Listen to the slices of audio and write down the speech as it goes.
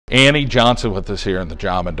Annie Johnson with us here on the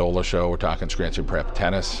John Mendola Show. We're talking Scranton Prep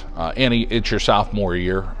tennis. Annie, it's your sophomore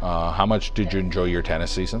year. How much did you enjoy your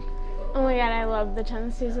tennis season? Oh my God, I loved the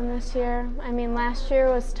tennis season this year. I mean, last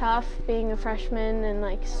year was tough being a freshman and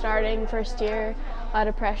like starting first year, a lot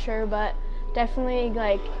of pressure, but definitely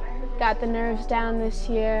like got the nerves down this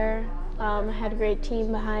year. I had a great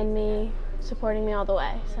team behind me, supporting me all the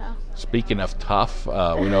way. So. Speaking of tough,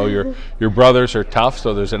 we know your brothers are tough,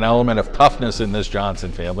 so there's an element of toughness in this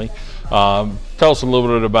Johnson family. Tell us a little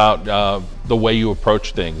bit about the way you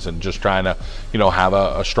approach things and just trying to, have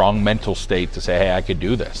a strong mental state to say, hey, I could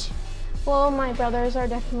do this. Well, my brothers are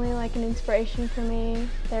definitely like an inspiration for me.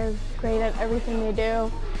 They're great at everything they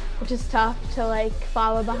do, which is tough to like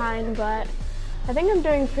follow behind, but I think I'm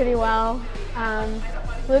doing pretty well.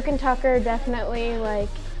 Luke and Tucker definitely like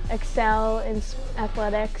excel in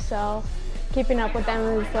athletics, so keeping up with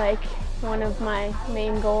them is like one of my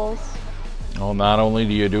main goals. Well, not only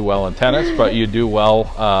do you do well in tennis, but you do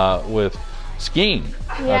well with skiing.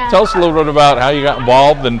 Yeah. Tell us a little bit about how you got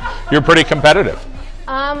involved, and you're pretty competitive.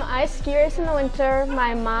 I ski race in the winter.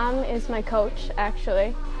 My mom is my coach,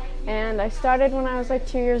 actually, and I started when I was like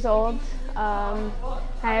 2 years old. I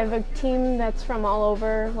have a team that's from all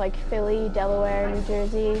over, like Philly, Delaware, New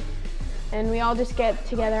Jersey, and we all just get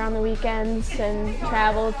together on the weekends and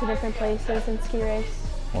travel to different places and ski race.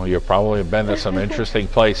 Well, you've probably been to some interesting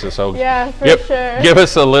places, so yeah, for sure. Give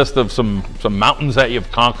us a list of some mountains that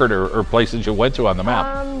you've conquered or places you went to on the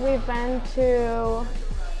map. We've been to,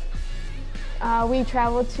 we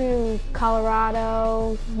traveled to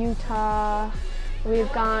Colorado, Utah.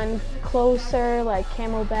 We've gone closer, like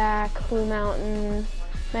Camelback, Blue Mountain,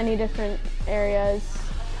 many different areas,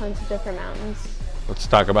 tons of different mountains. Let's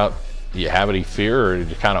talk about, do you have any fear, or did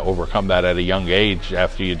you kind of overcome that at a young age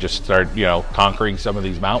after you just start, conquering some of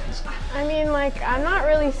these mountains? I mean, like, I'm not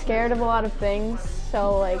really scared of a lot of things,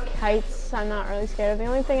 so like heights, I'm not really scared of. The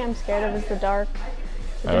only thing I'm scared of is the dark,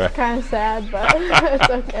 which is kind of sad, but it's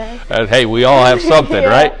okay. Hey, we all have something, yeah,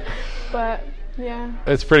 right? But yeah.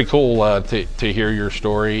 It's pretty cool to hear your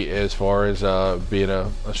story as far as being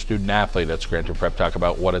a student athlete at Scranton Prep. Talk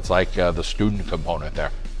about what it's like, the student component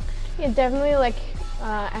there. Yeah, definitely like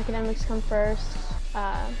academics come first.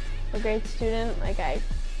 A great student, like I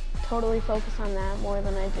totally focus on that more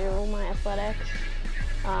than I do my athletics.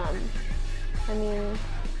 I mean,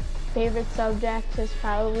 favorite subject is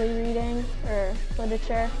probably reading or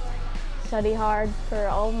literature. Study hard for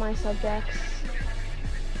all of my subjects.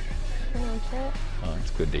 Pretty much it. Oh,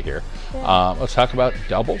 that's good to hear. Yeah. Let's talk about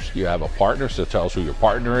doubles. You have a partner, so tell us who your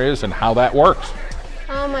partner is and how that works.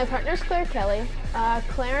 My partner's Claire Kelly.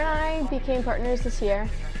 Claire and I became partners this year,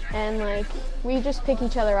 and like we just pick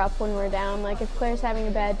each other up when we're down. Like if Claire's having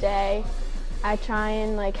a bad day, I try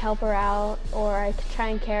and like help her out, or I try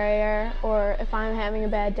and carry her, or if I'm having a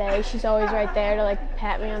bad day, she's always right there to like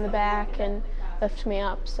pat me on the back and lift me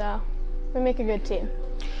up. So we make a good team.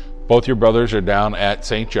 Both your brothers are down at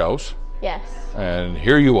St. Joe's. Yes. And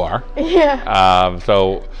here you are. Yeah.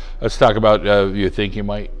 So let's talk about, you think you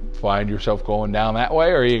might find yourself going down that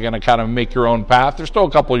way, or are you going to kind of make your own path? There's still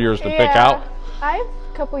a couple of years to pick out. I have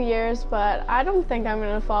a couple years, but I don't think I'm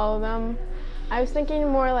going to follow them. I was thinking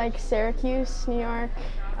more like Syracuse, New York.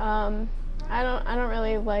 I don't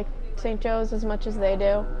really like St. Joe's as much as they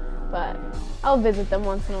do, but I'll visit them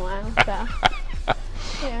once in a while. So.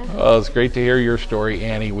 Yeah. Well, it's great to hear your story,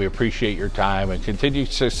 Annie. We appreciate your time and continued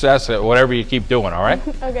success at whatever you keep doing, all right?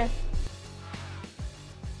 Okay.